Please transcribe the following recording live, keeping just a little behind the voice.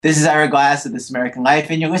This is Ira Glass of This American Life,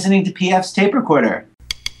 and you're listening to PF's Tape Recorder.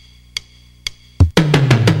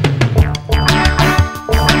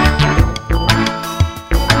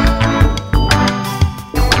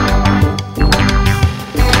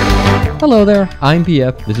 Hello there, I'm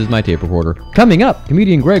PF, this is my tape recorder. Coming up,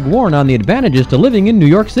 comedian Greg Warren on the advantages to living in New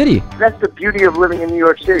York City. That's the beauty of living in New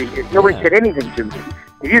York City. Nobody said anything to me.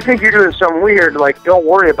 If you think you're doing something weird, don't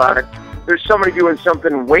worry about it. There's somebody doing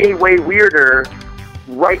something way, way weirder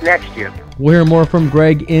right next to you. We'll hear more from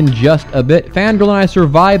Greg in just a bit. Fangirl and I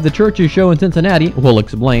survived the Churches show in Cincinnati. We'll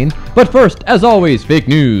explain. But first, as always, fake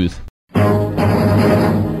news.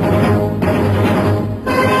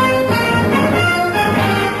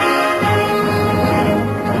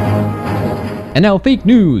 And now, fake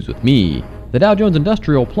news with me. The Dow Jones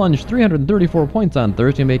Industrial plunged 334 points on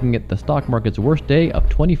Thursday, making it the stock market's worst day of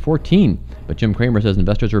 2014. But Jim Cramer says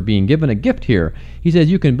investors are being given a gift here. He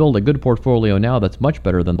says you can build a good portfolio now that's much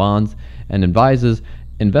better than bonds, and advises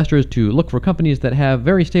investors to look for companies that have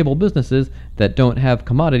very stable businesses that don't have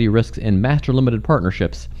commodity risks in master limited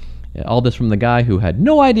partnerships. All this from the guy who had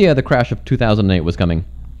no idea the crash of 2008 was coming.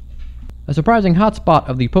 A surprising hotspot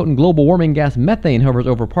of the potent global warming gas methane hovers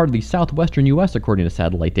over part of the southwestern U.S., according to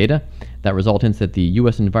satellite data. That result hints that the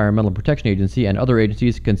U.S. Environmental Protection Agency and other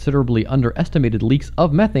agencies considerably underestimated leaks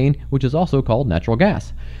of methane, which is also called natural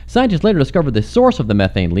gas. Scientists later discovered the source of the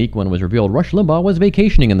methane leak when it was revealed Rush Limbaugh was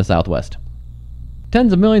vacationing in the Southwest.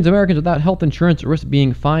 Tens of millions of Americans without health insurance risk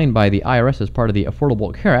being fined by the IRS as part of the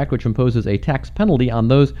Affordable Care Act, which imposes a tax penalty on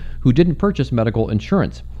those who didn't purchase medical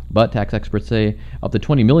insurance. But tax experts say up to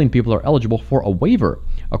 20 million people are eligible for a waiver.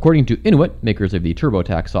 According to Intuit, makers of the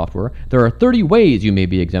TurboTax software, there are 30 ways you may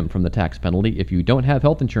be exempt from the tax penalty if you don't have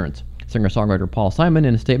health insurance. Singer-songwriter Paul Simon,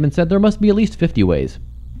 in a statement, said there must be at least 50 ways.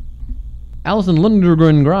 Alison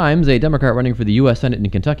Lindgren Grimes, a Democrat running for the U.S. Senate in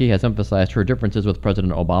Kentucky, has emphasized her differences with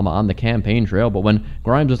President Obama on the campaign trail, but when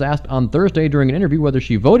Grimes was asked on Thursday during an interview whether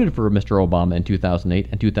she voted for Mr. Obama in 2008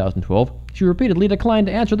 and 2012, she repeatedly declined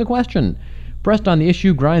to answer the question. Pressed on the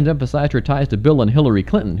issue, Grimes emphasized her ties to Bill and Hillary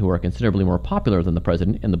Clinton, who are considerably more popular than the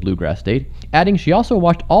president in the bluegrass state, adding she also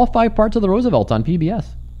watched all 5 parts of the Roosevelts on PBS.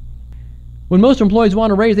 When most employees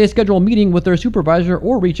want a raise, they schedule a meeting with their supervisor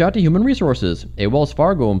or reach out to human resources. A Wells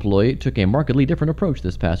Fargo employee took a markedly different approach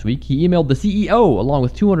this past week. He emailed the CEO, along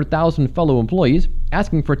with 200,000 fellow employees,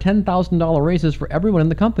 asking for $10,000 raises for everyone in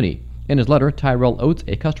the company. In his letter, Tyrell Oates,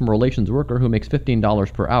 a customer relations worker who makes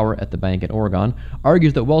 $15 per hour at the bank in Oregon,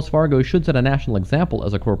 argues that Wells Fargo should set a national example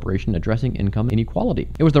as a corporation addressing income inequality.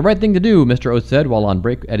 It was the right thing to do, Mr. Oates said while on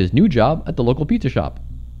break at his new job at the local pizza shop.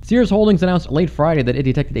 Sears Holdings announced late Friday that it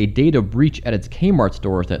detected a data breach at its Kmart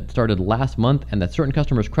stores that started last month and that certain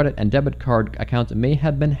customers' credit and debit card accounts may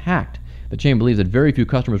have been hacked. The chain believes that very few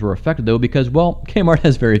customers were affected, though, because, well, Kmart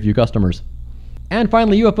has very few customers. And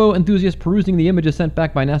finally, UFO enthusiasts perusing the images sent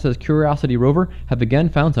back by NASA's Curiosity rover have again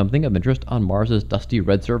found something of interest on Mars's dusty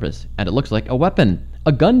red surface. And it looks like a weapon.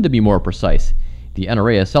 A gun, to be more precise. The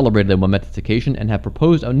NRA has celebrated the momentous occasion and have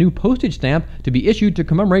proposed a new postage stamp to be issued to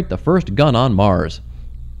commemorate the first gun on Mars.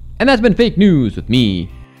 And that's been Fake News with me.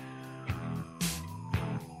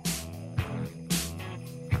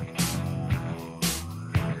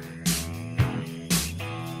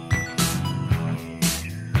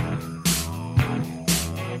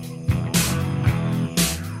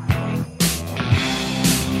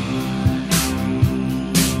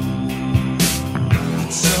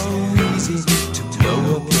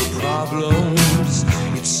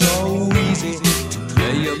 It's so easy to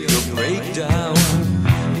play up your breakdown.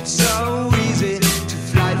 It's so easy to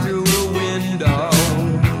fly through a window.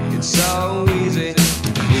 It's so easy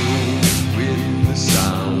to move with the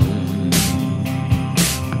sound.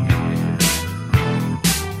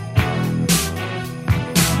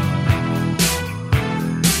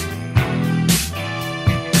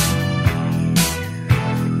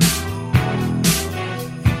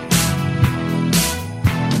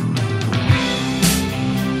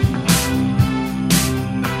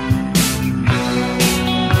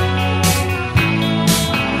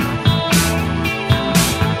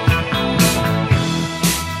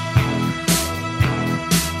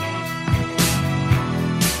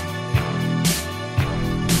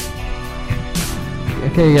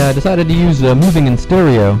 Okay, I decided to use Moving in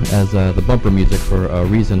Stereo as the bumper music for a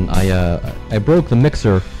reason. I broke the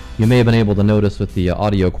mixer. You may have been able to notice with the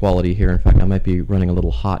audio quality here. In fact, I might be running a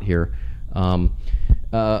little hot here.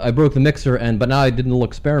 I broke the mixer, but now I did a little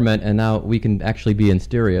experiment, and now we can actually be in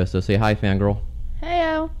stereo. So say hi, Fangirl.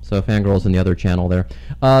 Heyo. So Fangirl's in the other channel there.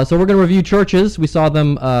 So we're going to review Churches. We saw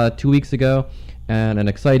them 2 weeks ago, and an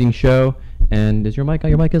exciting show. And is your mic on?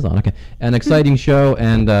 Your mic is on. Okay. An exciting show,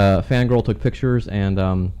 and Fangirl took pictures, and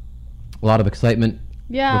a lot of excitement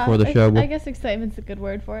before the show. I guess excitement's a good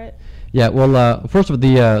word for it. Yeah. Well, first of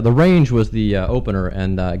all, the Range was the opener,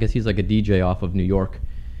 and I guess he's like a DJ off of New York,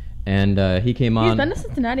 and he came on. He's been to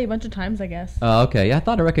Cincinnati a bunch of times, I guess. Okay. Yeah, I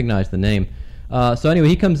thought I recognized the name. So anyway,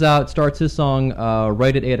 he comes out, starts his song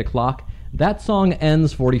right at 8 o'clock. That song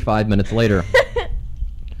ends 45 minutes later.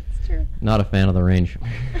 It's true. Not a fan of the Range.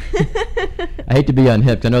 I hate to be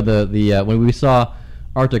unhipped. I know the when we saw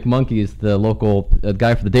Arctic Monkeys, the local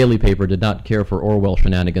guy for the Daily Paper did not care for Orwell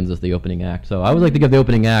shenanigans as the opening act. So I would like to give the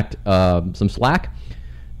opening act some slack.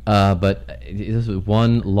 But this was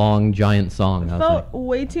one long giant song. It felt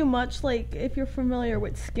way too much like, if you're familiar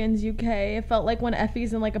with Skins UK, it felt like when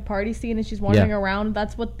Effie's in like a party scene and she's wandering around.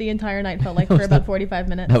 That's what the entire night felt like for about 45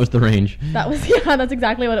 minutes. That was the Range. That's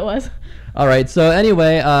exactly what it was. All right, so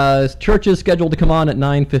anyway, church is scheduled to come on at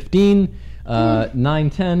 9:15,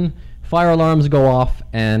 9:10. Fire alarms go off,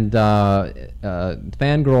 and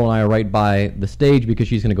Fangirl and I are right by the stage because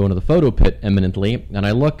she's going to go into the photo pit imminently. And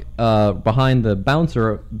I look behind the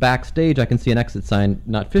bouncer backstage. I can see an exit sign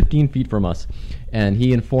not 15 feet from us. And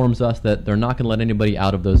he informs us that they're not going to let anybody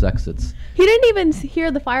out of those exits. He didn't even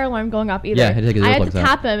hear the fire alarm going off either. Yeah, he'd take his earbuds I had to out.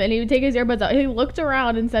 tap him, and he would take his earbuds out. He looked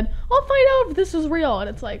around and said, "I'll find out if this is real." And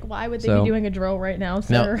it's like, why would they be doing a drill right now,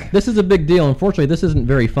 sir? Now, this is a big deal. Unfortunately, this isn't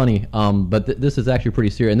very funny, but this is actually pretty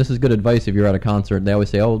serious. And this is good advice if you're at a concert. They always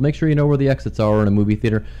say, oh, make sure you know where the exits are in a movie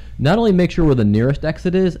theater. Not only make sure where the nearest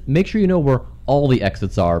exit is, make sure you know where all the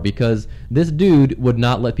exits are, because this dude would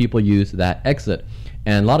not let people use that exit.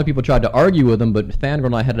 And a lot of people tried to argue with him, but Fangirl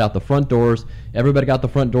and I headed out the front doors. Everybody got the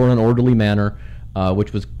front door in an orderly manner,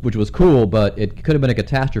 which was cool, but it could have been a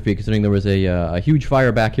catastrophe considering there was a huge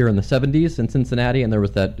fire back here in the 70s in Cincinnati, and there was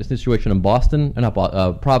that situation in Boston,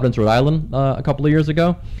 Providence, Rhode Island, a couple of years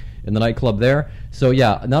ago in the nightclub there. So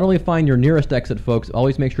yeah, not only find your nearest exit, folks,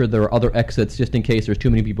 always make sure there are other exits just in case there's too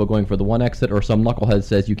many people going for the one exit or some knucklehead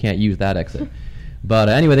says you can't use that exit. But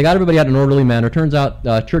anyway, they got everybody out in an orderly manner. Turns out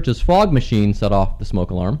Church's fog machine set off the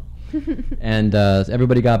smoke alarm. And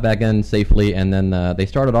everybody got back in safely. And then they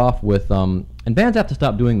started off with... and bands have to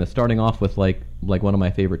stop doing this, starting off with like one of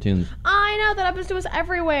my favorite tunes. I know, that happens to us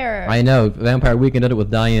everywhere. I know. Vampire Weekend did it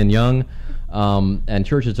with Diane Young. And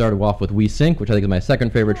Church had started off with We Sink, which I think is my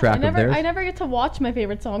second favorite track of theirs. I never get to watch my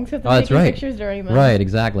favorite songs because I'm taking pictures during them. Right,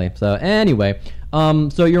 exactly. So anyway,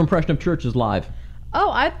 so your impression of Church is live. Oh,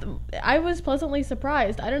 I was pleasantly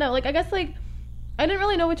surprised. I don't know. I guess I didn't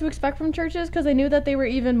really know what to expect from Churches because I knew that they were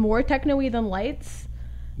even more techno-y than Lights.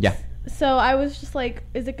 Yeah. So I was just like,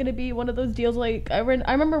 is it going to be one of those deals I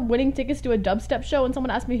remember winning tickets to a dubstep show and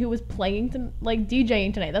someone asked me who was playing,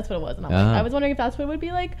 DJing tonight. That's what it was. And I was wondering if that's what it would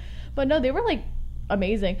be like. But no, they were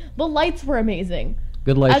amazing. The lights were amazing.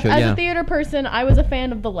 Good light show, As a theater person, I was a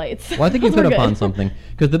fan of the lights. Well, I think you've hit upon something.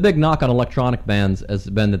 Because the big knock on electronic bands has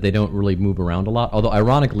been that they don't really move around a lot. Although,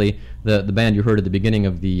 ironically, the band you heard at the beginning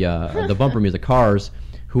of the bumper music, Cars,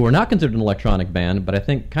 who are not considered an electronic band, but I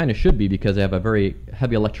think kind of should be because they have a very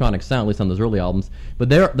heavy electronic sound, at least on those early albums. But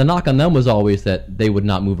the knock on them was always that they would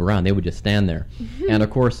not move around. They would just stand there. And, of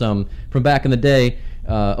course, from back in the day,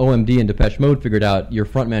 OMD and Depeche Mode figured out your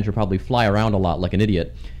frontman should probably fly around a lot like an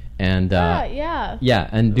idiot. And yeah,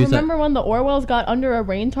 and remember when the Orwells got under a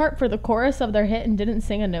rain tarp for the chorus of their hit and didn't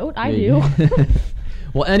sing a note? I do.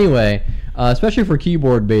 Well, anyway, especially for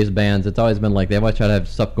keyboard-based bands, it's always been like they always try to have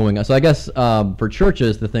stuff going on. So I guess for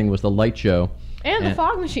Churches, the thing was the light show. And the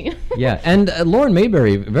fog machine. Yeah, and Lauren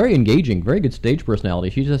Mayberry, very engaging, very good stage personality.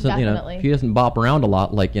 She just Definitely. she doesn't bop around a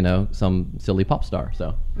lot like some silly pop star.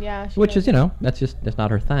 So yeah, which is that's not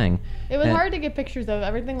her thing. It was hard to get pictures of.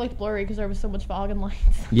 Everything looked blurry because there was so much fog and lights.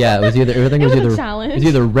 Yeah, it was everything was either challenge. It was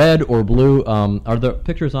either red or blue. Are the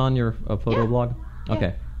pictures on your photo blog? Okay,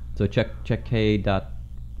 yeah. So check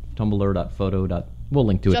k.tumblr.photo. We'll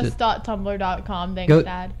link to it. Just.tumblr.com. Thanks,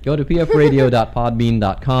 Dad. Go to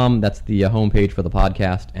pfradio.podbean.com. That's the homepage for the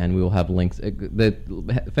podcast, and we will have links. The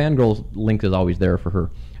Fangirl's link is always there for her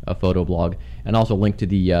photo blog, and also link to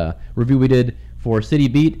the review we did for City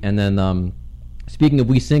Beat. And then, speaking of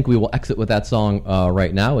We Sink, we will exit with that song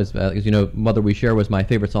right now. As you know, Mother We Share was my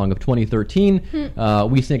favorite song of 2013.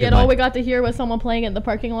 We Sink. Yet all we got to hear was someone playing it in the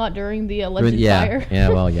parking lot during the alleged fire.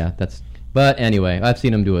 Yeah, that's... But anyway, I've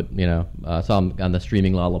seen him do it, saw him on the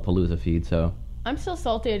streaming Lollapalooza feed, so... I'm still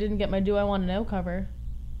salty I didn't get my Do I Want to Know cover.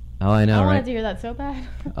 Oh, I know, I right? wanted to hear that so bad.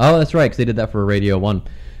 Oh, that's right, because they did that for Radio 1.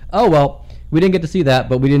 Oh, well, we didn't get to see that,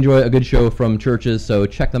 but we did enjoy a good show from Churches, so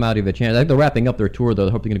check them out if you have a chance. I think they're wrapping up their tour, though.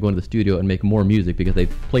 I hope they're going to go into the studio and make more music because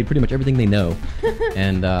they've played pretty much everything they know.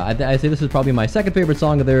 And I say this is probably my second favorite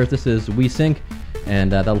song of theirs. This is We Sink,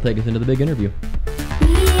 and that'll take us into the big interview.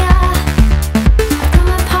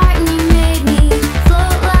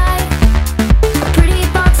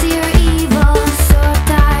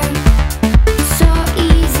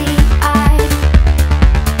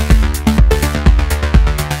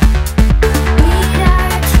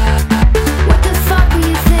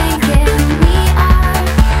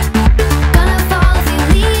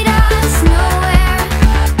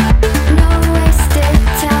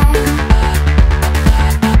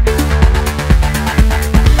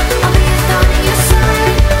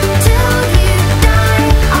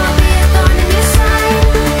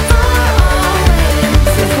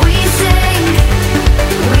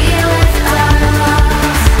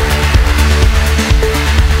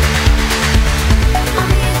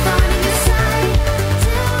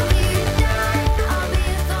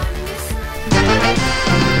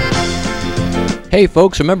 Hey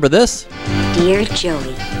folks, remember this? Dear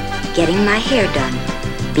Joey, getting my hair done.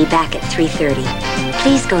 Be back at 3:30.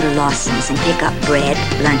 Please go to Lawson's and pick up bread,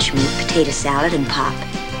 lunch meat, potato salad, and pop.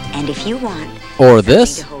 And if you want... Or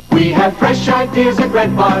this? We have fresh ideas at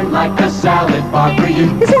Red Barn, like a salad bar for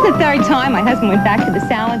you. This is the third time my husband went back to the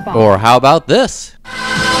salad bar. Or how about this?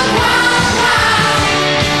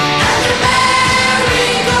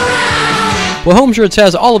 Well, Home Shirts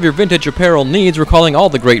has all of your vintage apparel needs, recalling all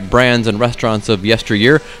the great brands and restaurants of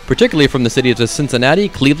yesteryear, particularly from the cities of Cincinnati,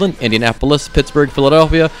 Cleveland, Indianapolis, Pittsburgh,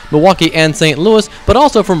 Philadelphia, Milwaukee, and St. Louis, but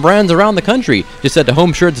also from brands around the country. Just head to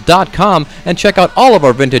homeshirts.com and check out all of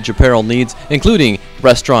our vintage apparel needs, including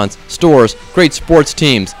restaurants, stores, great sports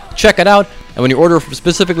teams. Check it out, and when you order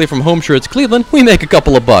specifically from Home Shirts Cleveland, we make a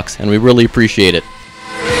couple of bucks, and we really appreciate it.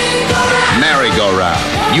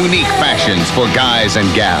 Merry-go-round, unique fashions for guys and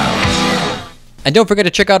gals. And don't forget to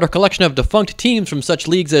check out our collection of defunct teams from such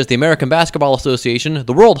leagues as the American Basketball Association,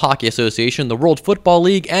 the World Hockey Association, the World Football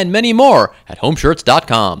League, and many more at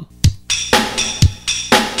homeshirts.com.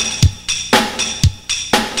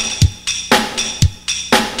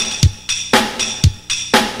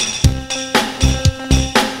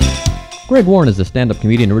 Greg Warren is a stand-up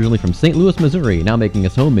comedian originally from St. Louis, Missouri, now making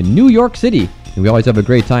his home in New York City. And we always have a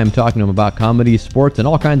great time talking to him about comedy, sports, and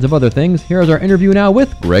all kinds of other things. Here's our interview now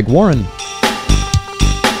with Greg Warren.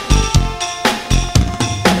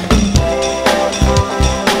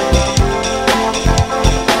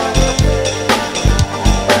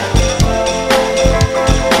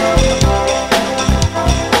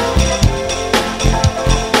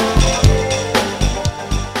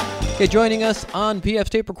 Okay, joining us on PF's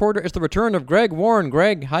tape recorder is the return of Greg Warren.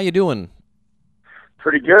 Greg, how you doing?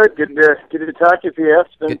 Pretty good. Good to talk to you, PF.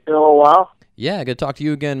 It's been a little while. Yeah, good to talk to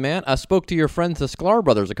you again, man. I spoke to your friends, the Sklar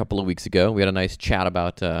brothers, a couple of weeks ago. We had a nice chat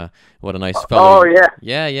about what a nice fellow. Oh,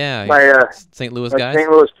 yeah. Yeah. My St. Louis my guys. St.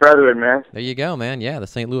 Louis brethren, man. There you go, man. Yeah, the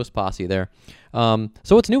St. Louis posse there.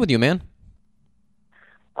 So what's new with you, man?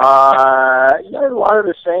 Yeah, a lot of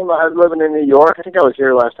the same. I was living in New York. I think I was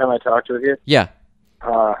here last time I talked with you. Yeah.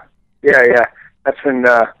 Yeah. That's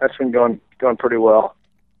been going pretty well.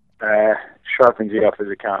 Sharpens you up as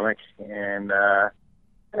a comic, and a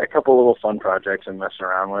couple little fun projects I'm messing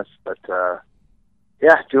around with. But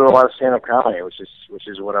yeah, doing a lot of stand-up comedy, which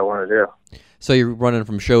is what I want to do. So you're running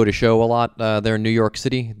from show to show a lot there in New York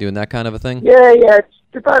City, doing that kind of a thing? Yeah. It's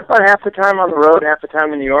about half the time on the road, half the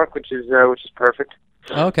time in New York, which is perfect.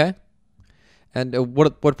 Okay. And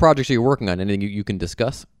what projects are you working on? Anything you can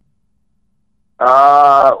discuss?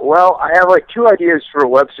 Well, I have like two ideas for a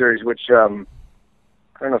web series, which I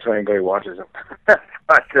don't know if anybody watches them,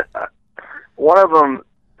 but one of them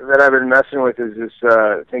that I've been messing with is this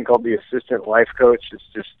thing called The Assistant Life Coach. It's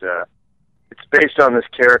just it's based on this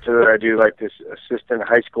character that I do, like this assistant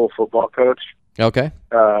high school football coach. Okay.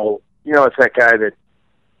 It's that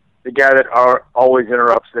guy that always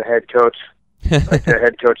interrupts the head coach. Like the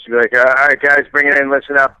head coach to be like, all right, guys, bring it in,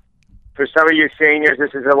 listen up. For some of you seniors,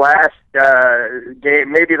 this is the last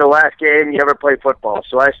game, maybe the last game you ever play football.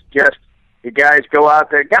 So I suggest you guys go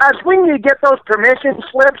out there. Guys, we need to get those permission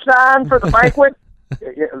slips on for the banquet.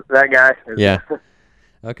 That guy. Yeah.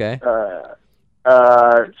 Okay.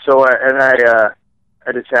 I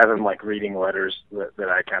just have him like reading letters that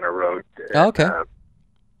I kind of wrote. Okay.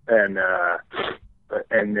 And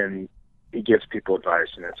then he gives people advice,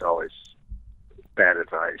 and it's always bad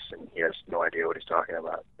advice, and he has no idea what he's talking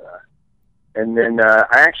about. And then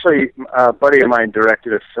a buddy of mine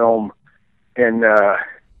directed a film in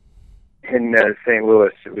St.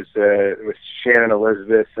 Louis. It was Shannon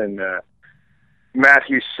Elizabeth and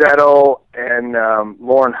Matthew Settle and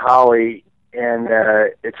Lauren Holly, and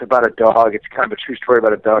it's about a dog. It's kind of a true story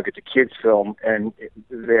about a dog. It's a kids' film, and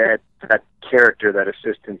that character, that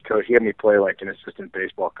assistant coach, he had me play like an assistant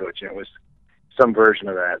baseball coach, and it was some version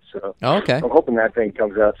of that. So okay. I'm hoping that thing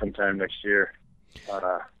comes out sometime next year.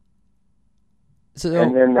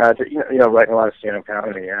 And then writing a lot of stand-up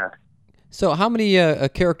comedy. Yeah. So how many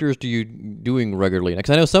characters do you doing regularly?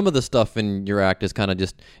 Because I know some of the stuff in your act is kind of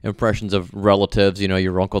just impressions of relatives.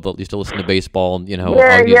 Your uncle that used to listen to baseball. Yeah.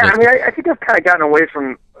 I mean, I think I've kind of gotten away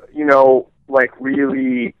from like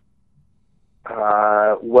really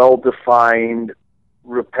well-defined,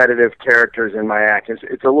 repetitive characters in my act.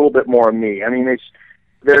 It's a little bit more of me. I mean,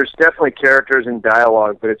 there's definitely characters and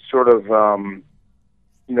dialogue, but it's sort of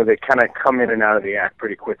they kind of come in and out of the act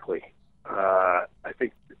pretty quickly.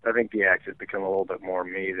 I think the act has become a little bit more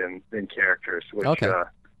me than characters, which, for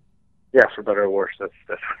better or worse, that's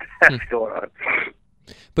going on.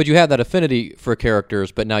 But you have that affinity for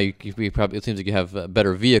characters, but now you probably, it seems like you have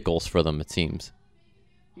better vehicles for them, it seems.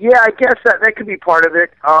 Yeah, I guess that could be part of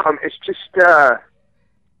it. It's just, I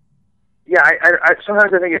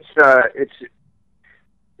sometimes I think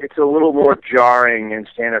it's a little more jarring in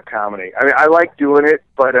stand-up comedy. I mean, I like doing it,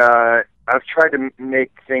 but I've tried to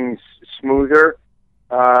make things smoother.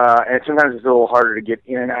 And sometimes it's a little harder to get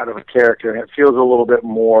in and out of a character, and it feels a little bit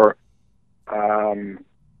more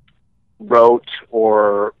rote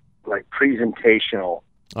or like presentational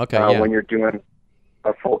when you're doing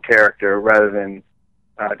a full character rather than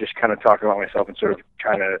just kind of talking about myself and sort of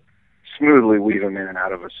trying to smoothly weave them in and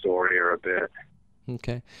out of a story or a bit.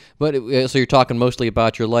 Okay, but so you're talking mostly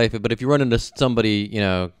about your life. But if you run into somebody,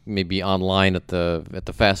 maybe online at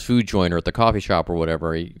the fast food joint or at the coffee shop or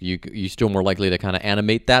whatever, you still more likely to kind of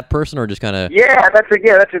animate that person, or just kind of that's a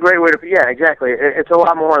great way to exactly. It's a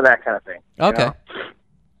lot more of that kind of thing. Okay.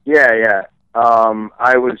 Yeah.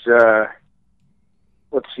 I was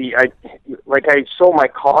let's see, I sold my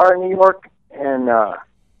car in New York, and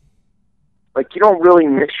you don't really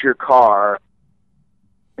miss your car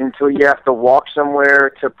until you have to walk somewhere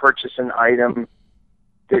to purchase an item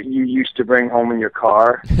that you used to bring home in your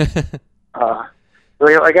car. I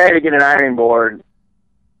had to get an ironing board,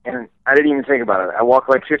 and I didn't even think about it. I walked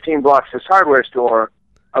 15 blocks to this hardware store.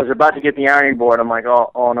 I was about to get the ironing board. I'm like,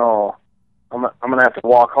 oh no, I'm gonna have to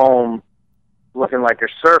walk home looking like a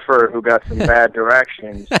surfer who got some bad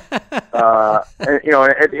directions. And,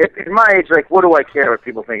 at my age, what do I care what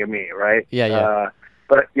people think of me, right? Yeah.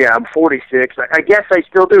 But yeah, I'm 46. I guess I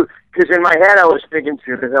still do, because in my head I was thinking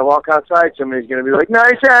too, as I walk outside, somebody's going to be like,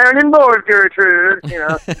 "Nice ironing board, Gertrude."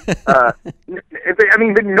 But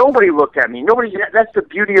nobody looked at me. That's the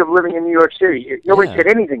beauty of living in New York City. Nobody said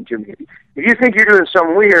anything to me. If you think you're doing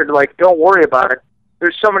something weird, don't worry about it.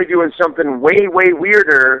 There's somebody doing something way, way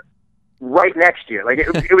weirder right next to you.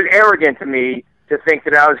 It was arrogant to me to think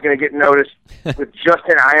that I was going to get noticed with just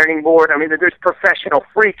an ironing board. I mean, there's professional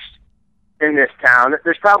freaks in this town.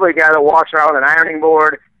 There's probably a guy that walks around with an ironing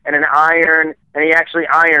board and an iron, and he actually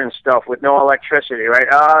irons stuff with no electricity, right?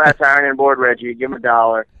 Oh, that's ironing board Reggie. Give him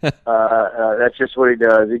 $1. That's just what he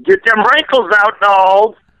does. Get them wrinkles out,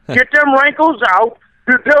 dogs. Get them wrinkles out.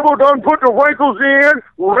 The devil done put the wrinkles in.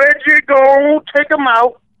 Reggie, go take them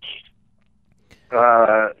out.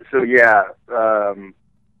 I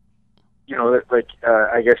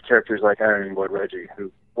guess characters like ironing board Reggie,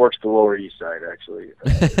 who works the Lower East Side, actually.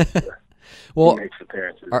 Well, he makes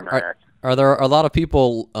appearances in my act. Are there a lot of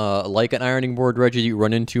people like an ironing board Reggie you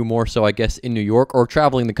run into more so, I guess, in New York, or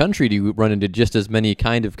traveling the country? Do you run into just as many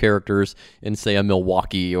kind of characters in, say, a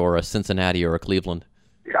Milwaukee or a Cincinnati or a Cleveland?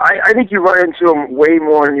 I think you run into them way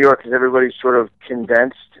more in New York because everybody's sort of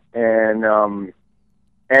condensed, and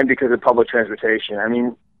because of public transportation. I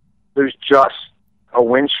mean, there's just a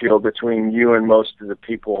windshield between you and most of the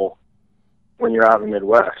people when you're out in the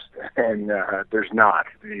Midwest, and there's not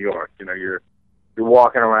in New York. You're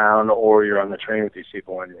walking around, or you're on the train with these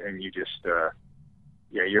people, and you just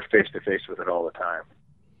you're face to face with it all the time.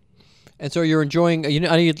 And so you're enjoying. I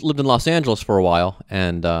know you lived in Los Angeles for a while,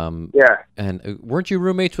 and and weren't you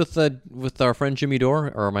roommates with our friend Jimmy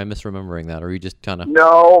Dore, or am I misremembering that? Or are you just kind of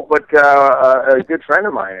no? But a good friend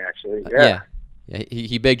of mine, actually. Yeah.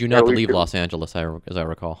 He begged you not to leave Los Angeles, as I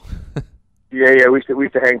recall. Yeah. We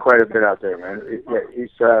used to hang quite a bit out there, man.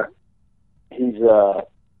 He's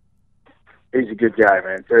a good guy,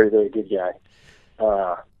 man. Very, very good guy.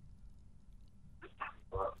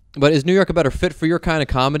 But is New York a better fit for your kind of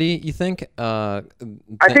comedy, you think? I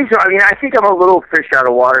think so. I mean, I think I'm a little fish out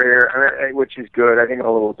of water here, which is good. I think I'm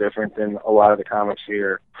a little different than a lot of the comics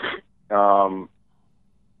here. I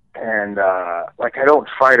don't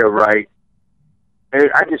try to write And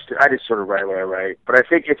I just sort of write what I write, but I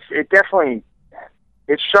think it definitely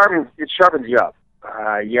sharpens you up.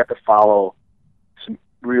 You have to follow some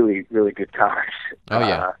really, really good comics. Oh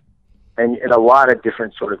yeah. And in a lot of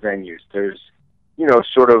different sort of venues. There's,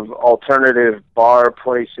 sort of alternative bar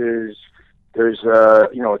places. There's,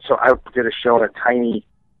 so I did a show in a tiny,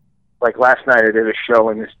 like last night I did a show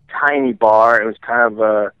in this tiny bar. It was kind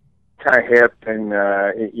of hip and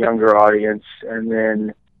younger audience. And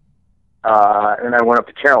then I went up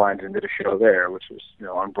to Caroline's and did a show there, which was,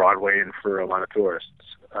 on Broadway and for a lot of tourists.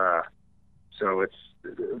 So it's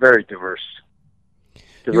a very diverse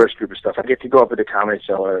group of stuff. I get to go up to the Comedy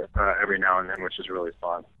Cellar every now and then, which is really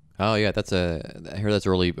fun. Oh yeah, I hear that's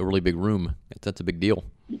a really big room. That's a big deal.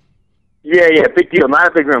 Yeah, big deal. Not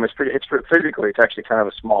a big room. It's physically, it's actually kind of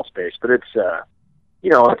a small space, but it's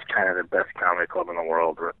it's kind of the best comedy club in the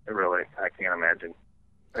world. Really, I can't imagine.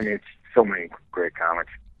 I mean, it's so many great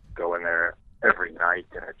comics go in there every night,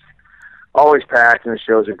 and it's always packed, and the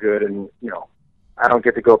shows are good. And I don't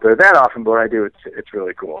get to go up there that often, but when I do, it's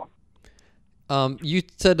really cool. You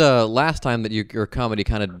said last time that your comedy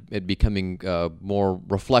kind of becoming more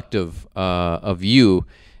reflective of you,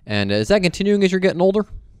 and is that continuing as you're getting older?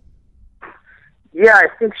 Yeah, I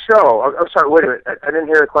think so. I'm sorry, wait a minute. I didn't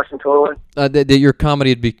hear the question totally. That your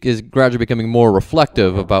comedy is gradually becoming more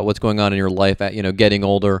reflective about what's going on in your life at getting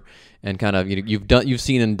older, and kind of you've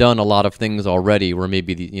seen and done a lot of things already where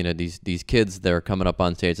maybe these kids they're coming up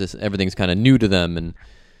on stage, everything's kind of new to them and.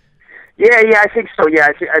 Yeah, I think so. Yeah,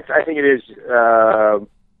 I think it is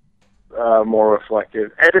more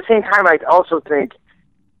reflective. At the same time, I also think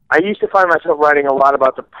I used to find myself writing a lot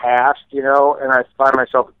about the past, and I find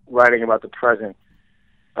myself writing about the present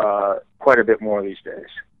quite a bit more these days.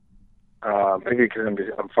 Maybe because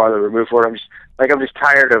I'm farther removed from it. I'm just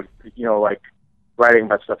tired of writing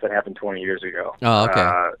about stuff that happened 20 years ago. Oh, okay.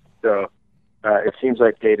 So it seems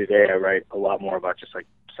like day to day I write a lot more about just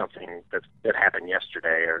something that happened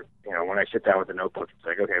yesterday, or when I sit down with a notebook, it's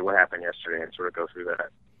like, okay, what happened yesterday, and sort of go through that.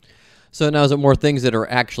 So now is it more things that are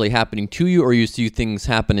actually happening to you, or you see things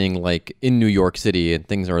happening like in New York City and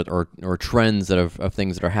things or trends of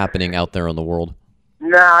things that are happening out there in the world?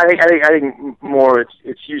 No, I think more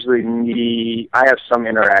it's usually me. I have some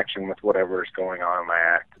interaction with whatever is going on in my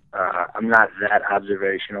act. I'm not that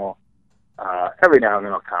observational. Every now and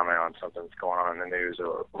then I'll comment on something that's going on in the news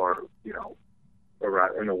or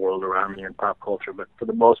around in the world around me in pop culture, but for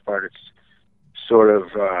the most part, it's sort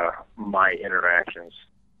of my interactions.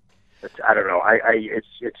 I don't know.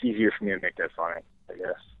 It's easier for me to make that funny, I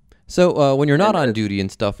guess. So when you're not on duty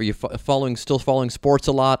and stuff, are you still following sports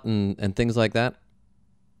a lot and things like that?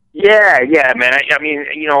 Yeah, man. I mean,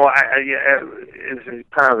 it's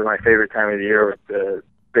kind of my favorite time of the year with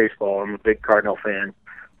baseball. I'm a big Cardinal fan.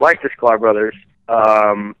 Like the Sklar brothers.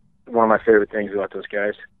 One of my favorite things about those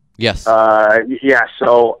guys. Yes. Yeah.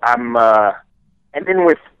 So I'm, and then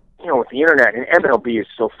with the internet, and MLB is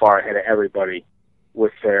so far ahead of everybody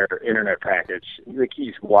with their internet package. You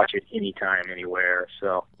just watch it anytime, anywhere.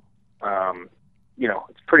 So,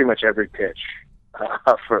 it's pretty much every pitch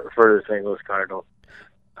for the St. Louis Cardinals.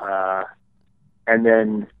 And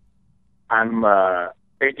then I'm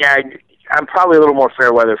probably a little more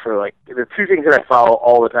fair weather for the two things that I follow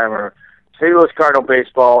all the time are St. Louis Cardinal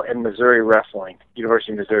baseball and Missouri wrestling,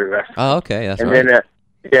 University of Missouri wrestling. Oh, okay, that's and right. Then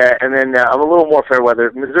I'm a little more fair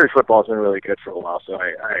weather. Missouri football has been really good for a while, so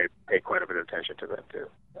I pay quite a bit of attention to that too.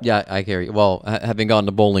 Yeah, I hear you. Well, having gone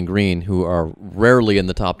to Bowling Green, who are rarely in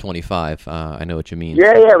the top 25, I know what you mean.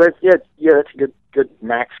 Yeah, that's a good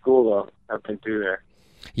MAC school though. I've been through there.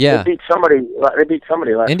 Yeah, they beat somebody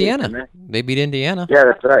last Indiana. week, didn't they beat Indiana. Yeah,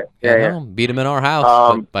 that's right. Yeah. Beat them in our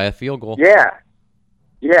house by a field goal.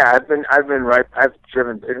 Yeah, I've been right. I've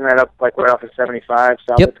driven. Isn't that up right off of 75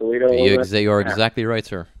 south of Toledo? You are exactly right,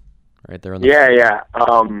 sir. Right there on the.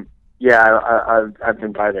 I've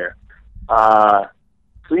been by there. So I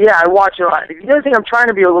watch a lot. The other thing, I'm trying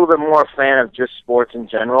to be a little bit more a fan of just sports in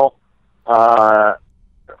general. I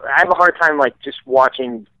have a hard time just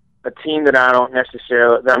watching a team that I'm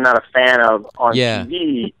not a fan of on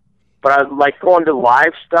TV, but I like going to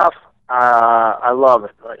live stuff. I love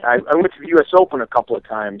it. I went to the U.S. Open a couple of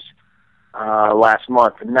times last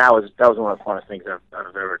month, and that was one of the funnest things I've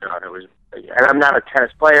ever done. And I'm not a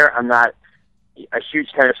tennis player. I'm not a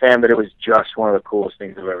huge tennis fan, but it was just one of the coolest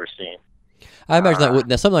things I've ever seen. I imagine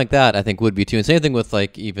that something like that I think would be too. And same thing with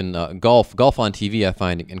even golf. Golf on TV I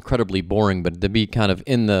find incredibly boring, but to be kind of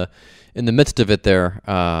in the midst of it there,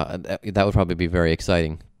 that would probably be very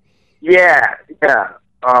exciting. It's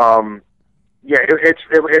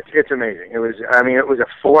amazing. It was a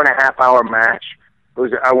 4.5 hour match.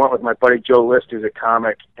 I went with my buddy Joe List, who's a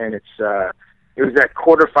comic, and it it was that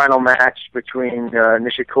quarterfinal match between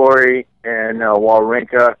Nishikori and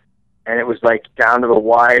Wawrinka, and it was like down to the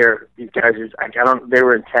wire. These guys, they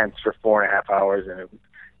were intense for 4.5 hours, and it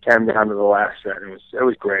came down to the last set. It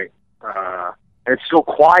was great. And it's so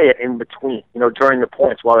quiet in between, during the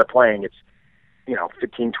points while they're playing. It's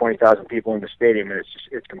 15, 20,000 people in the stadium, and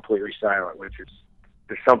it's completely silent, which is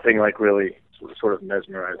there's something like really sort of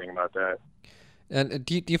mesmerizing about that. And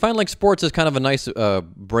do you find like sports is kind of a nice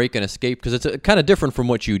break and escape, because it's kind of different from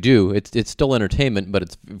what you do? It's still entertainment, but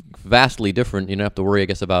it's vastly different. You don't have to worry, I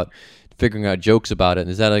guess, about figuring out jokes about it.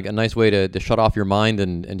 Is that a nice way to shut off your mind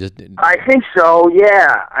and just? I think so.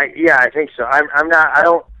 Yeah. I think so. I'm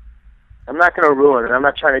not going to ruin it. I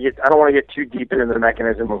don't want to get too deep into the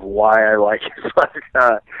mechanism of why I like it. But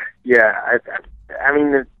I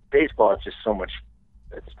mean, the baseball is just so much.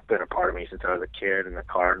 It's been a part of me since I was a kid, and the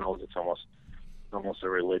Cardinals. It's almost a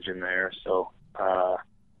religion there. So,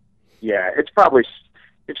 it's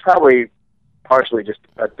probably partially just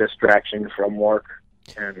a distraction from work,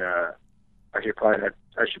 and I should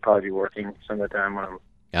probably be working some of the time when I'm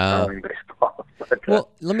playing baseball. But, well,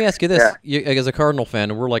 let me ask you this: as a Cardinal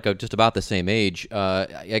fan, and we're like just about the same age.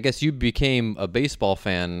 I guess you became a baseball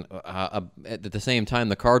fan at the same time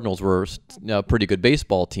the Cardinals were a pretty good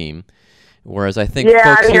baseball team. Whereas I think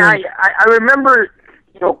I remember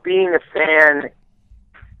being a fan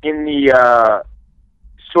in the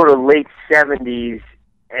sort of late 70s,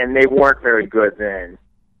 and they weren't very good then.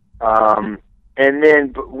 And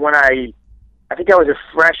then when I think I was a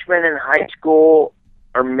freshman in high school,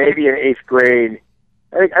 or maybe in 8th grade.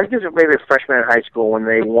 I think it was maybe a freshman in high school when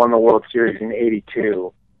they won the World Series in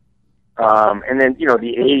 '82. And then the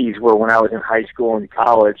 '80s were when I was in high school and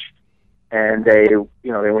college, and they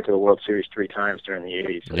went to the World Series 3 times during the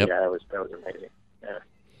 '80s. So that was amazing.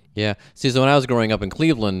 Yeah. See, so when I was growing up in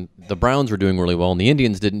Cleveland, the Browns were doing really well, and the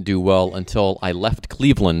Indians didn't do well until I left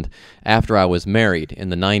Cleveland after I was married in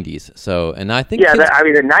the '90s. So, and I think the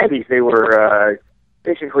 '90s they were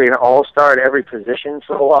basically an all-star at every position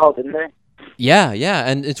for a while, didn't they? Yeah,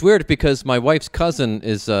 and it's weird because my wife's cousin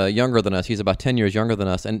is younger than us. He's about 10 years younger than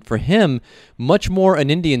us, and for him, much more an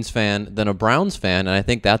Indians fan than a Browns fan, and I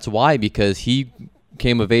think that's why, because he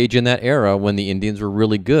came of age in that era when the Indians were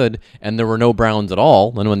really good and there were no Browns at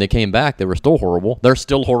all, and when they came back, they were still horrible. They're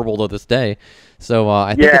still horrible to this day. So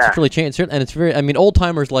I think it's really changed, and it's very. I mean, old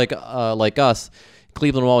timers like us,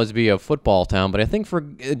 Cleveland will always be a football town, but I think for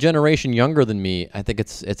a generation younger than me, I think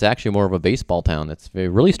it's actually more of a baseball town. It's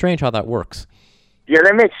really strange how that works. Yeah,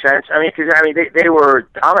 that makes sense. I mean, because they were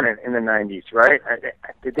dominant in the '90s, right?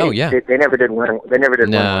 They never did win. They never did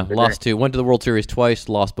win. No, lost 2. Went to the World Series twice,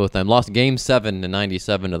 lost both time. Lost Game 7 in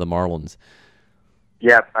 '97 to the Marlins.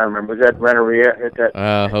 Yeah, I remember. Was that Renteria?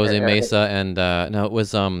 Jose Mesa, and no, it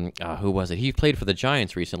was who was it? He played for the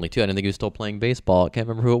Giants recently too. I didn't think he was still playing baseball. I can't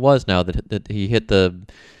remember who it was now that he hit the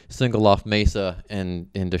single off Mesa and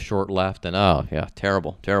into short left, and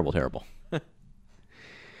terrible.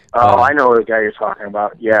 I know the guy you're talking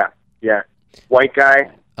about. Yeah, white guy.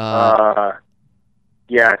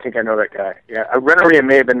 Yeah, I think I know that guy. Yeah, Renteria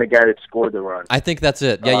may have been the guy that scored the run. I think that's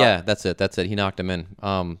it. Yeah, that's it. He knocked him in.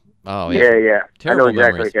 Yeah. I know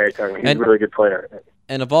exactly the guy you're talking about. He's a really good player.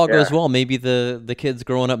 And if all goes well, maybe the kids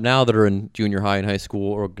growing up now that are in junior high and high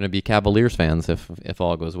school are going to be Cavaliers fans if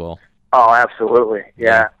all goes well. Oh, absolutely.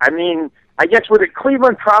 Yeah. I mean, I guess with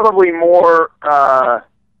Cleveland, probably more. I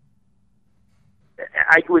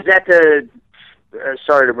was at the.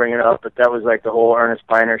 Sorry to bring it up, but that was like the whole Ernest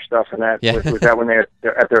Biner stuff, and that was that when they're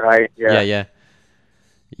at their height. Yeah.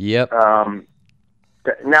 Yep.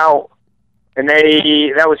 Now. And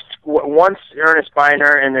that was once Ernest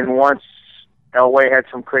Biner, and then once Elway had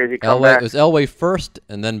some crazy comeback. It was Elway first,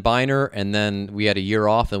 and then Biner, and then we had a year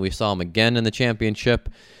off, and we saw him again in the championship.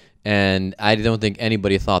 And I don't think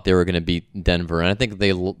anybody thought they were going to beat Denver, and I think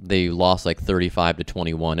they lost like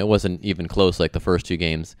 35-21. It wasn't even close like the first 2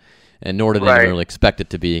 games, and nor did anyone really expect it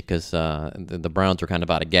to be because the Browns were kind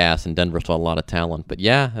of out of gas, and Denver still had a lot of talent. But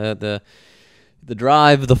the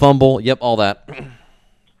drive, the fumble, all that.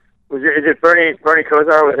 Is it Bernie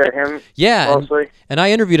Kosar? Was that him? Yeah, mostly? And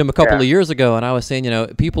I interviewed him a couple of years ago, and I was saying,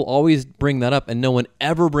 people always bring that up, and no one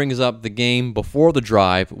ever brings up the game before the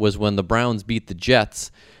drive was when the Browns beat the Jets.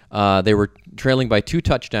 They were trailing by 2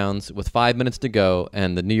 touchdowns with 5 minutes to go,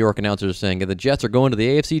 and the New York announcers are saying the Jets are going to the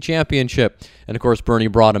AFC Championship. And, of course, Bernie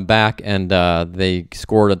brought him back, and they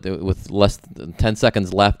scored with less than 10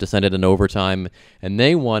 seconds left to send it in overtime, and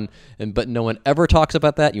they won. But no one ever talks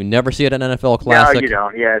about that. You never see it at NFL Classic. No, you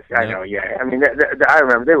don't. Yes, I know, I mean, I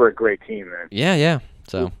remember they were a great team then. Yeah.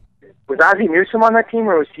 So. Was Ozzie Newsome on that team,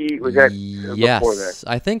 or was that before that?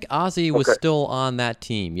 I think Ozzie was still on that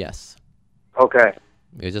team, yes. Okay.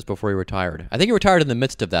 It was just before he retired. I think he retired in the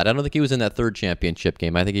midst of that. I don't think he was in that third championship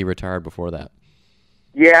game. I think he retired before that.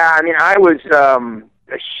 Yeah, I mean, I was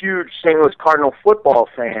a huge St. Louis Cardinal football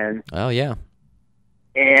fan. Oh, yeah.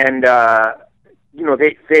 And,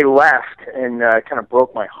 they left and kind of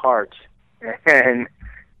broke my heart. And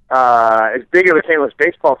as big of a St. Louis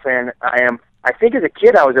baseball fan I think as a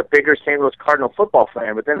kid I was a bigger St. Louis Cardinal football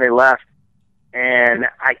fan, but then they left. And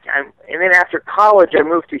and then after college I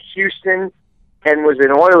moved to Houston and was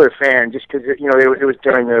an Oilers fan just because, it was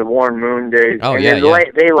during the Warren Moon days. Oh, and yeah,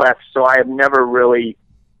 then they left, so I have never really...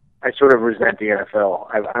 I sort of resent the NFL.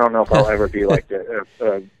 I don't know if I'll ever be like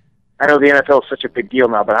I know the NFL is such a big deal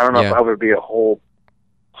now, but I don't know if I'll ever be a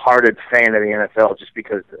wholehearted fan of the NFL just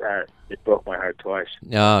because it broke my heart twice.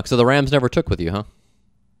 So the Rams never took with you, huh?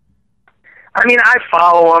 I mean, I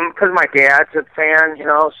follow them because my dad's a fan,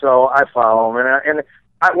 so I follow them. And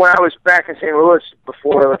when I was back in St. Louis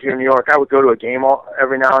before I lived here in New York, I would go to a game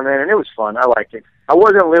every now and then, and it was fun. I liked it. I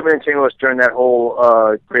wasn't living in St. Louis during that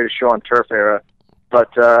whole Greatest Show on Turf era. But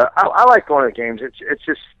I like going to the games. It's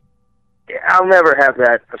just I'll never have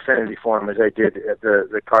that affinity for them as I did at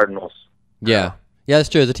the Cardinals. Yeah, that's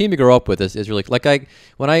true. The team you grew up with is really like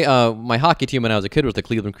my hockey team when I was a kid was the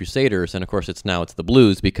Cleveland Crusaders, and of course it's the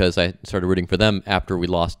Blues because I started rooting for them after we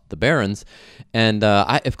lost the Barons. And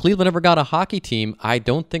if Cleveland ever got a hockey team, I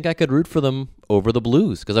don't think I could root for them over the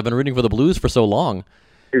Blues because I've been rooting for the Blues for so long.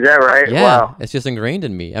 Is that right? Yeah, wow. It's just ingrained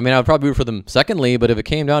in me. I mean, I would probably root for them secondly, but if it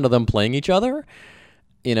came down to them playing each other.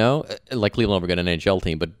 Like Cleveland never got an NHL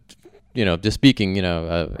team, but just speaking,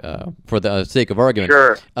 for the sake of argument,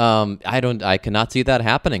 sure. I cannot see that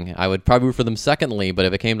happening. I would probably root for them secondly, but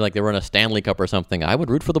if it came to like they were in a Stanley Cup or something, I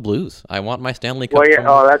would root for the Blues. I want my Stanley Cup. Well,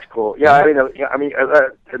 yeah, that's cool. Yeah, I mean,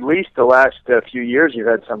 at least the last few years you've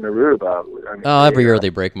had something to root about. Every year they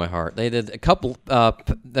break my heart. They did a couple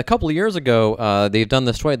of years ago. They've done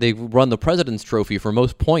this twice. They've run the President's Trophy for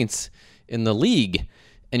most points in the league.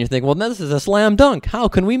 And you think, well, no, this is a slam dunk. How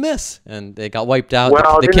can we miss? And they got wiped out.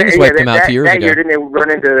 Well, the Kings wiped them out 2 years ago. That year, didn't they run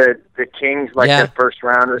into the Kings that first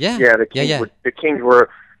round? Yeah, the Kings. The Kings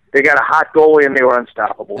they got a hot goalie and they were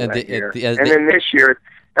unstoppable that year. And then this year,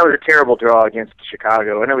 that was a terrible draw against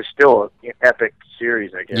Chicago, and it was still an epic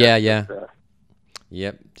series, I guess. Yeah.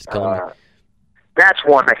 Yep, just killing me. That's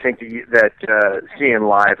one I think that seeing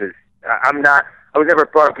live is. I was never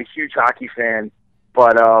brought up a huge hockey fan,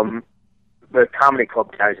 but the comedy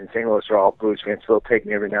club guys in St. Louis are all Blues fans, so they'll take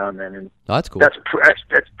me every now and then. And that's cool. That's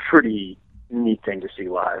pretty neat thing to see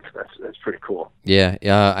live. That's pretty cool. Yeah.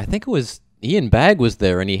 I think it was Ian Bagg was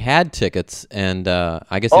there, and he had tickets, and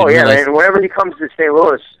I guess. Oh yeah, man. Whenever he comes to St.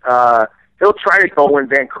 Louis, he'll try to go when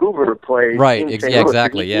Vancouver plays. Right. In St. Louis.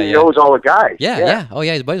 Exactly. He knows all the guys. Yeah. Oh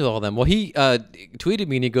yeah, he's buddies with all of them. Well, he tweeted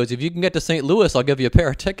me and he goes, "If you can get to St. Louis, I'll give you a pair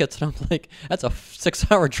of tickets." And I'm like, "That's a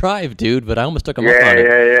 6-hour drive, dude." But I almost took him up on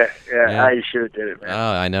it. Yeah. You should have did it, man.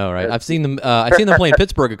 Oh, I know, right? I've seen them. I've seen them play in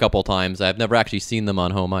Pittsburgh a couple of times. I've never actually seen them on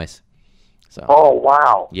home ice. So. Oh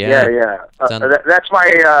wow! Yeah. That's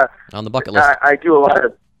my on the bucket list. I do a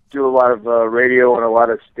lot of radio and a lot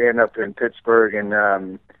of stand up in Pittsburgh,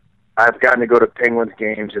 and I've gotten to go to Penguins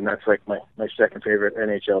games, and that's like my second favorite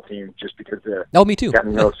NHL team, just because. Me too.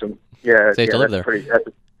 Gotten to know some. Yeah, to live there.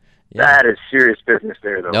 That is serious business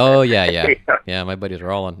there, though. Oh yeah. Yeah, my buddies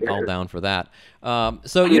are all down for that.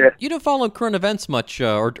 So you don't follow current events much,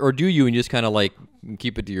 or do you? And just kind of like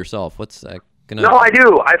keep it to yourself. What's gonna? No, I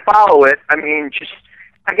do. I follow it. I mean,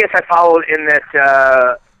 I guess I follow it in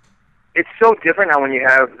that it's so different now when you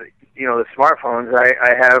have the smartphones.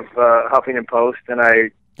 I have Huffington Post, and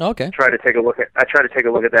I try to take a look at. I try to take a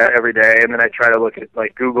look at that every day, and then I try to look at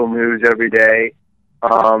like Google News every day.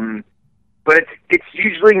 But it's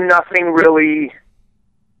usually nothing really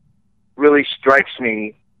strikes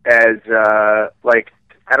me as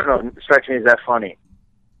strikes me as that funny.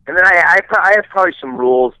 And then I have probably some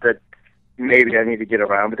rules that maybe I need to get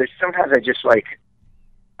around, but there's sometimes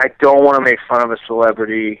I don't want to make fun of a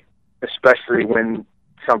celebrity, especially when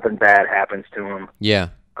something bad happens to them. Yeah.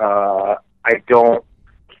 I don't.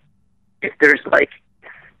 If there's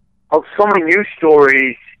so many news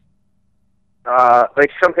stories.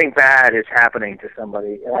 Something bad is happening to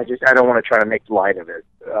somebody, and I don't want to try to make light of it.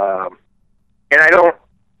 And I don't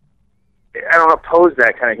oppose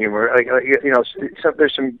that kind of humor.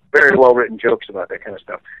 There's some very well written jokes about that kind of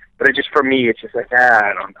stuff. But for me, it's just like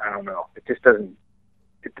I don't know. It just doesn't.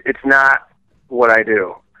 It's not what I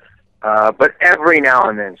do. But every now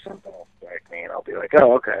and then something will strike me, and I'll be like,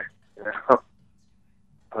 oh, okay.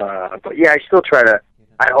 But yeah, I still try to.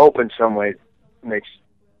 I hope in some ways makes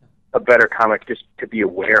a better comic just to be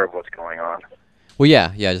aware of what's going on. Well,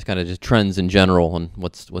 yeah, just kind of just trends in general and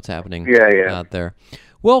what's happening out there.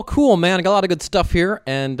 Well, cool, man. I got a lot of good stuff here,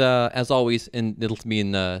 and as always, it'll be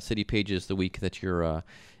in City Pages the week that you're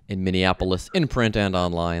in Minneapolis, in print and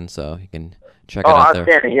online, so you can check it out there.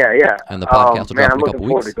 Oh, outstanding! Yeah. And the podcast will drop in a couple weeks. I'm looking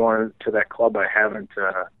forward to going to that club. I haven't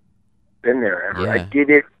been there ever. Yeah. I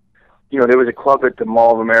did it. There was a club at the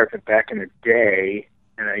Mall of America back in the day,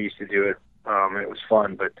 and I used to do it, and it was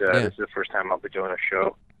fun. But this is the first time I'll be doing a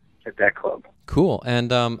show at that club. Cool.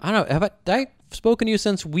 And I don't know, have I spoken to you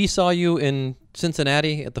since we saw you in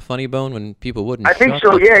Cincinnati at the Funny Bone when people wouldn't? I think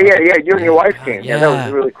so. Yeah. You and your wife came. Yeah, that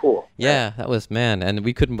was really cool. Yeah, that was, man, and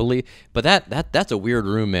we couldn't believe. But that's a weird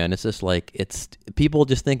room, man. It's just like people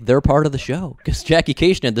just think they're part of the show because Jackie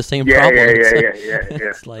Cation had the same problem. Yeah.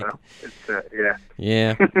 It's like,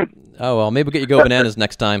 yeah. Oh well, maybe we'll get you Go Bananas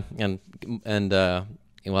next time, and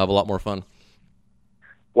we'll have a lot more fun.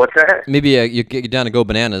 What's that? Maybe you get down to Go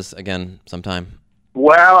Bananas again sometime.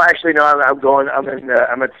 Well, actually, no. I'm at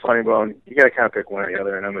the Funny Bone. You got to kind of pick one or the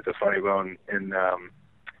other, and I'm at the Funny Bone in.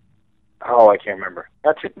 I can't remember.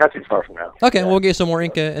 Not too far from now. Okay, we'll get some more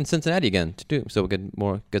ink in Cincinnati again to do, so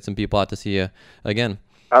we'll get some people out to see you again.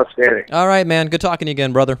 Outstanding. All right, man. Good talking to you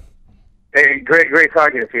again, brother. Hey, great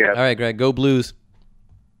talking to you. All right, Greg. Go Blues.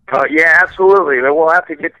 Yeah, absolutely. We'll have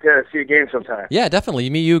to get to see a game sometime. Yeah, definitely.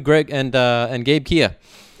 You, Greg, and Gabe Kia.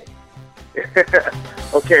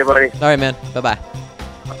 Okay, buddy. All right, man. Bye-bye.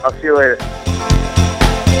 I'll see you later.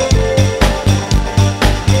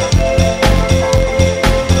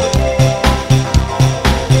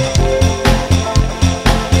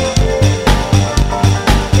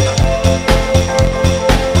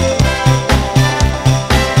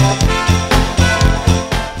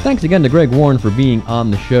 Thanks again to Greg Warren for being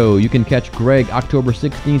on the show. You can catch Greg October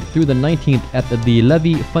 16th through the 19th at the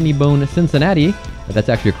Levy Funny Bone Cincinnati. That's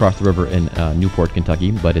actually across the river in Newport,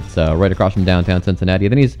 Kentucky, but it's right across from downtown Cincinnati.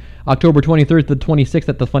 Then he's October 23rd to the 26th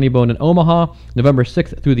at the Funny Bone in Omaha, November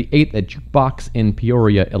 6th through the 8th at Jukebox in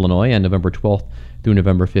Peoria, Illinois, and November 12th through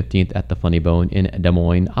November 15th at the Funny Bone in Des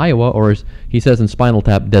Moines, Iowa, or as he says in Spinal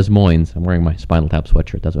Tap, Des Moines. I'm wearing my Spinal Tap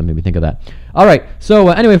sweatshirt. That's what made me think of that. All right. So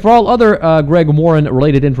anyway, for all other Greg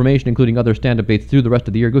Warren-related information, including other stand-up dates through the rest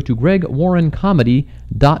of the year, go to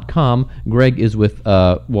gregwarrencomedy.com. Greg is with,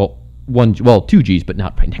 two G's, but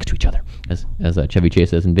not right next to each other, as Chevy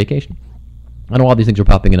Chase says in Vacation. I know all these things are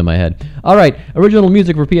popping into my head. All right. Original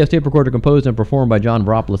music for PS Tape Recorder composed and performed by John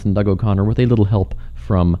Veropoulos and Doug O'Connor with a little help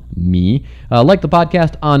from me. Like the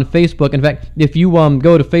podcast on Facebook. In fact, if you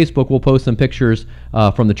go to Facebook, we'll post some pictures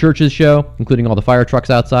from the church's show, including all the fire trucks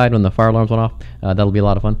outside when the fire alarms went off. That'll be a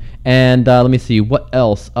lot of fun. And let me see, what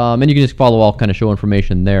else? And you can just follow all kind of show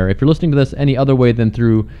information there. If you're listening to this any other way than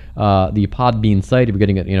through the Podbean site, if you're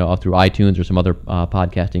getting it through iTunes or some other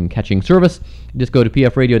podcasting catching service, just go to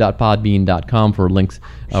pfradio.podbean.com for links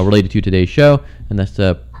related to today's show. And that's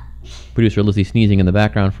producer Lizzie sneezing in the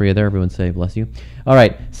background for you there. Everyone say bless you. All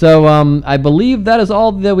right. So I believe that is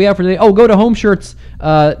all that we have for today. Oh, go to Home Shirts.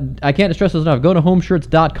 I can't stress this enough. Go to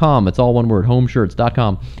homeshirts.com. It's all one word,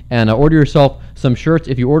 homeshirts.com. And order yourself some shirts.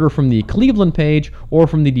 If you order from the Cleveland page or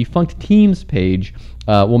from the Defunct Teams page,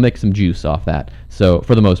 we'll make some juice off that. So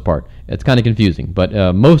for the most part, it's kind of confusing.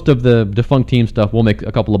 But most of the Defunct Team stuff we'll make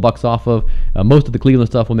a couple of bucks off of. Most of the Cleveland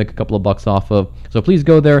stuff we'll make a couple of bucks off of. So please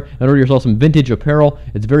go there and order yourself some vintage apparel.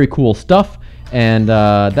 It's very cool stuff. And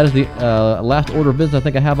that is the last order of business I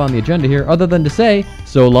think I have on the agenda here, other than to say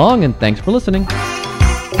so long and thanks for listening.